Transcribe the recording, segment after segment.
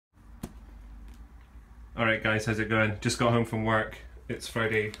Alright guys, how's it going? Just got home from work. It's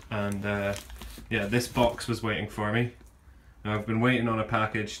Friday and yeah, this box was waiting for me. Now, I've been waiting on a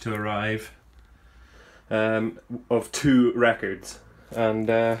package to arrive of 2 records, and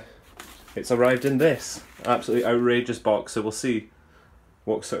it's arrived in this absolutely outrageous box, so we'll see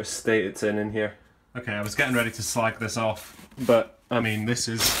what sort of state it's in here. Okay, I was getting ready to slag this off, but I mean, this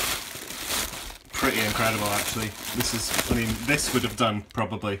is pretty incredible actually. This would have done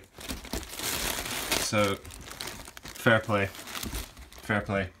probably. So, fair play. Fair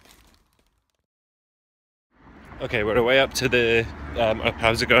play. Okay, we're away up to the,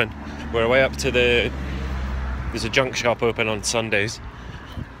 how's it going? We're away up to there's a junk shop open on Sundays.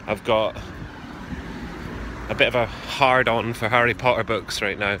 I've got a bit of a hard-on for Harry Potter books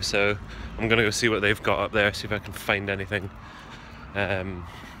right now, so I'm gonna go see what they've got up there, see if I can find anything.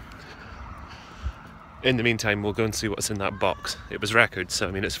 In the meantime, we'll go and see what's in that box. It was records, so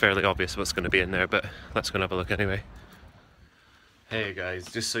I mean it's fairly obvious what's going to be in there, but let's go and have a look anyway. Hey guys,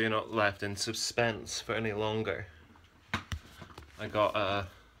 just so you're not left in suspense for any longer, I got a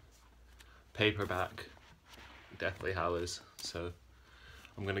paperback Deathly Hallows, so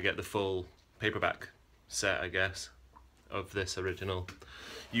I'm going to get the full paperback set, I guess, of this original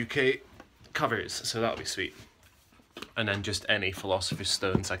UK covers, so that'll be sweet. And then just any Philosopher's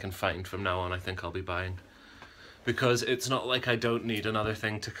Stones I can find from now on I think I'll be buying. Because it's not like I don't need another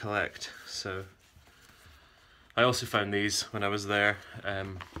thing to collect, so... I also found these when I was there.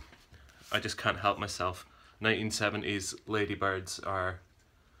 I just can't help myself. 1970s Ladybirds are...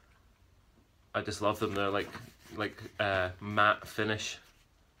 I just love them. They're like matte finish.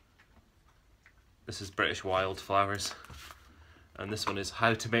 This is British Wildflowers. And this one is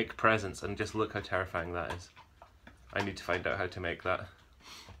How to Make Presents, and just look how terrifying that is. I need to find out how to make that.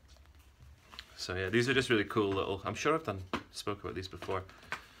 So yeah, these are just really cool little... I'm sure I've spoke about these before.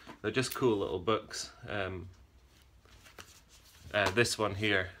 They're just cool little books. This one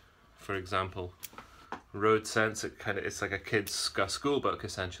here, for example, Road Sense. It's like a kid's school book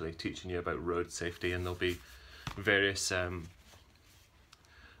essentially, teaching you about road safety, and there'll be various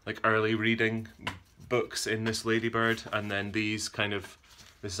like early reading books in this Ladybird, and then these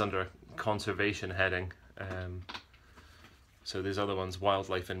this is under a conservation heading. So there's other ones,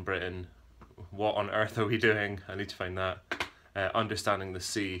 Wildlife in Britain, What on Earth Are We Doing? I need to find that. Understanding the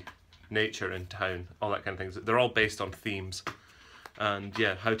Sea, Nature in Town, all that kind of things. They're all based on themes. And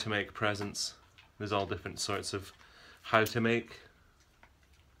yeah, How to Make Presents. There's all different sorts of how to make.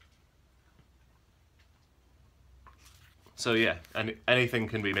 So yeah, and anything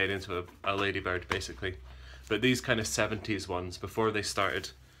can be made into a ladybird basically. But these kind of 70s ones, before they started,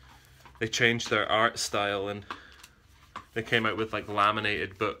 they changed their art style and they came out with like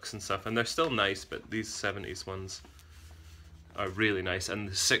laminated books and stuff, and they're still nice, but these 70s ones are really nice, and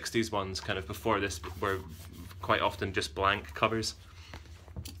the 60s ones kind of before this were quite often just blank covers.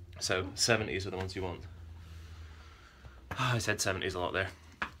 So 70s are the ones you want. I said 70s a lot there.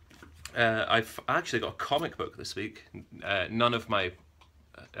 I've actually got a comic book this week. None of my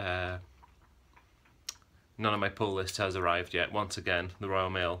pull list has arrived yet. Once again, the Royal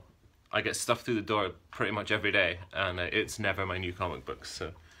Mail. I get stuff through the door pretty much every day, and it's never my new comic books,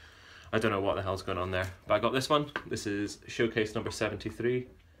 so I don't know what the hell's going on there. But I got this one. This is Showcase number 73.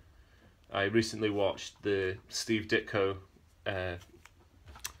 I recently watched the Steve Ditko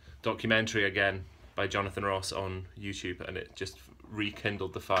documentary again by Jonathan Ross on YouTube, and it just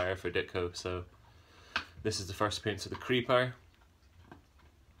rekindled the fire for Ditko. So this is the first appearance of the Creeper,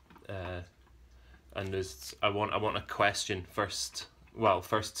 and I want a question first. Well,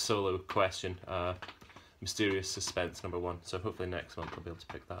 first solo question, Mysterious Suspense number 1, so hopefully next month I'll be able to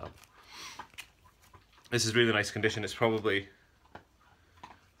pick that up. This is really nice condition. It's probably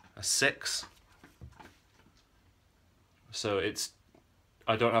a 6, so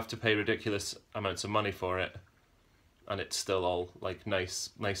I don't have to pay ridiculous amounts of money for it, and it's still all like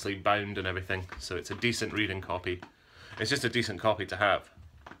nicely bound and everything, so it's a decent reading copy. It's just a decent copy to have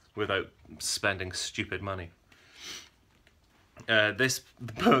without spending stupid money. This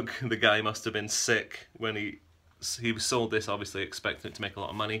book, the guy must have been sick when he sold this, obviously expecting it to make a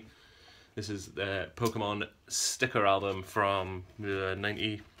lot of money. This is the Pokemon sticker album from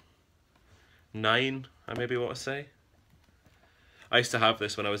 99, I maybe want to say. I used to have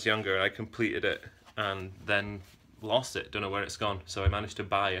this when I was younger, and I completed it and then lost it, don't know where it's gone. So I managed to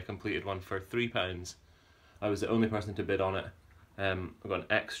buy a completed one for £3. I was the only person to bid on it. I've got an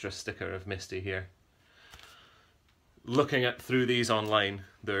extra sticker of Misty here. Looking through these online,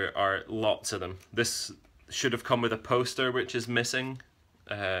 there are lots of them. This should have come with a poster, which is missing.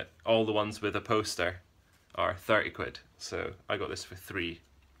 All the ones with a poster are 30 quid, so I got this for 3.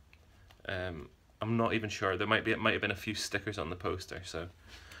 I'm not even sure. It might have been a few stickers on the poster. So,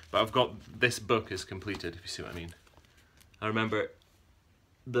 but I've got this book is completed. If you see what I mean. I remember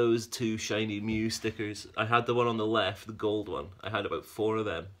those two shiny Mew stickers. I had the one on the left, the gold one. I had about 4 of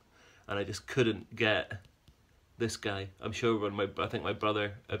them, and I just couldn't get this guy. I'm sure I think my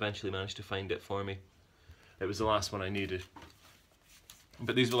brother eventually managed to find it for me. It was the last one I needed.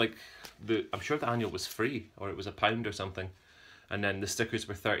 But these were like, I'm sure the annual was free, or it was £1 or something. And then the stickers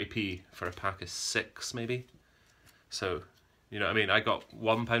were 30p for a pack of 6 maybe. So, you know what I mean? I got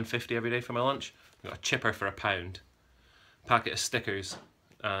 £1.50 every day for my lunch. I got a chipper for £1, packet of stickers,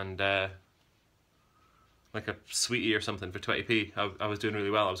 and like a sweetie or something for 20p. I was doing really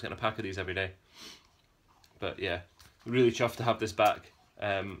well. I was getting a pack of these every day. But yeah, really chuffed to have this back.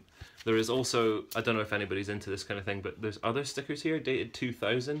 There is also, I don't know if anybody's into this kind of thing, but there's other stickers here dated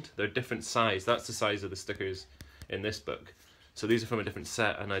 2000. They're different size. That's the size of the stickers in this book. So these are from a different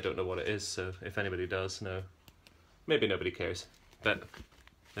set, and I don't know what it is, so if anybody does know, maybe nobody cares. But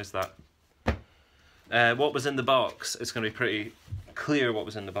there's that. What was in the box? It's going to be pretty clear what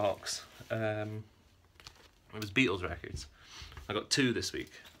was in the box. It was Beatles records. I got 2 this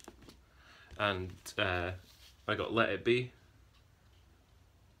week. And I got Let It Be.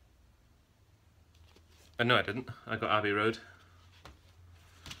 No, I didn't. I got Abbey Road.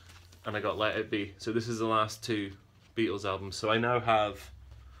 And I got Let It Be. So this is the last 2 Beatles albums. So I now have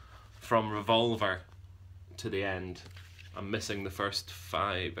from Revolver to the end. I'm missing the first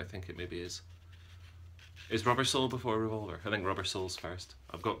 5, I think it maybe is. Is Rubber Soul before Revolver? I think Rubber Soul's first.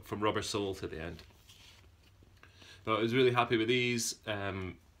 I've got from Rubber Soul to the end. But I was really happy with these.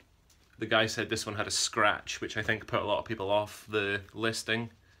 The guy said this one had a scratch, which I think put a lot of people off the listing.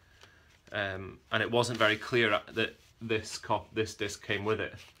 And it wasn't very clear that this disc came with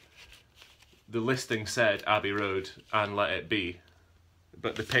it. The listing said Abbey Road and Let It Be,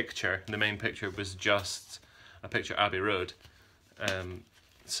 but the main picture was just a picture of Abbey Road.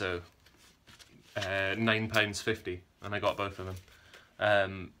 So £9.50, and I got both of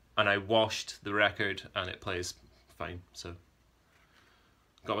them. And I washed the record, and it plays fine. So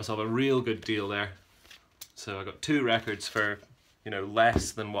got myself a real good deal there. So I got 2 records for, you know,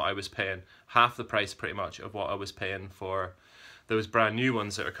 less than what I was paying, half the price pretty much of what I was paying for those brand new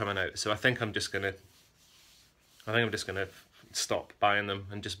ones that are coming out. So I think I'm just gonna stop buying them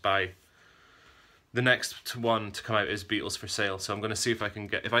and just buy the next one to come out is Beatles for Sale. So I'm gonna see if I can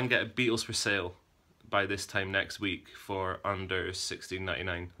get a Beatles for Sale by this time next week for under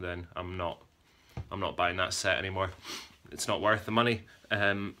 $16.99. Then I'm not buying that set anymore. It's not worth the money.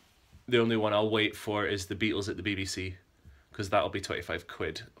 The only one I'll wait for is the Beatles at the BBC, because that'll be 25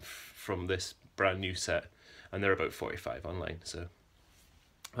 quid from this brand new set, and they're about 45 online, so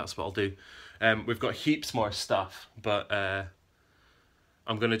that's what I'll do. We've got heaps more stuff, but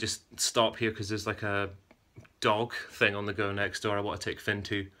I'm gonna just stop here because there's like a dog thing on the go next door I want to take Finn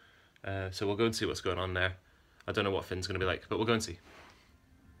to, so we'll go and see what's going on there. I don't know what Finn's gonna be like, but we'll go and see.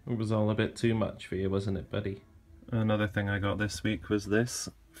 It was all a bit too much for you, wasn't it, buddy? Another thing I got this week was this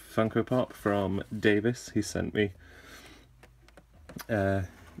Funko Pop from Davis. He sent me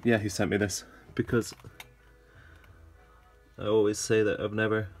he sent me this because I always say that I've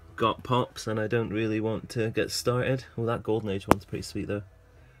never got pops and I don't really want to get started. Well, that Golden Age one's pretty sweet though,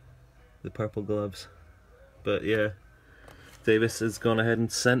 the purple gloves. But yeah, Davis has gone ahead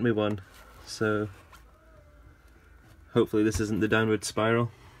and sent me one, so hopefully this isn't the downward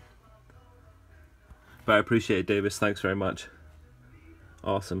spiral. But I appreciate it, Davis, thanks very much.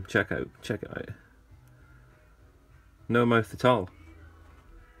 Awesome, check it out. No mouth at all.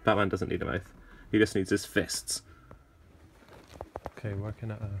 Batman doesn't need a mouth, he just needs his fists. Okay, working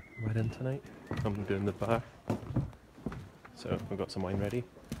at a wedding tonight. I'm doing the bar. So I've got some wine ready.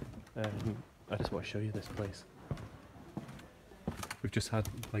 I just want to show you this place. We've just had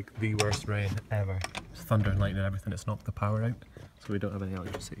like the worst rain ever. It's thunder and lightning and everything, it's knocked the power out. So we don't have any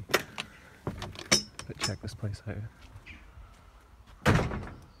electricity. But check this place out.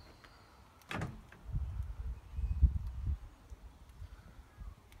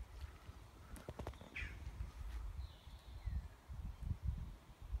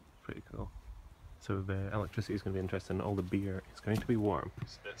 Pretty cool. So the electricity is going to be interesting, all the beer is going to be warm.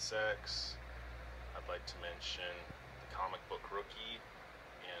 Spit Sex, I'd like to mention the comic book Rookie,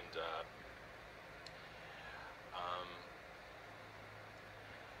 and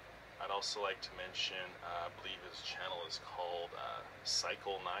I'd also like to mention, I believe his channel is called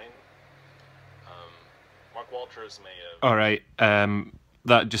Cycle 9. Mark Walters may have... Alright,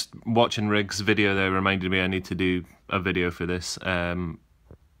 that just watching Rig's video there reminded me I need to do a video for this,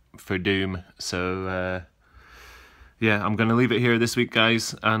 for Doom. So yeah, I'm going to leave it here this week,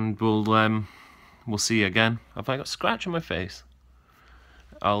 guys, and we'll we'll see you again. Have I got a scratch on my face?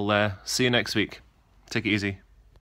 I'll see you next week. Take it easy.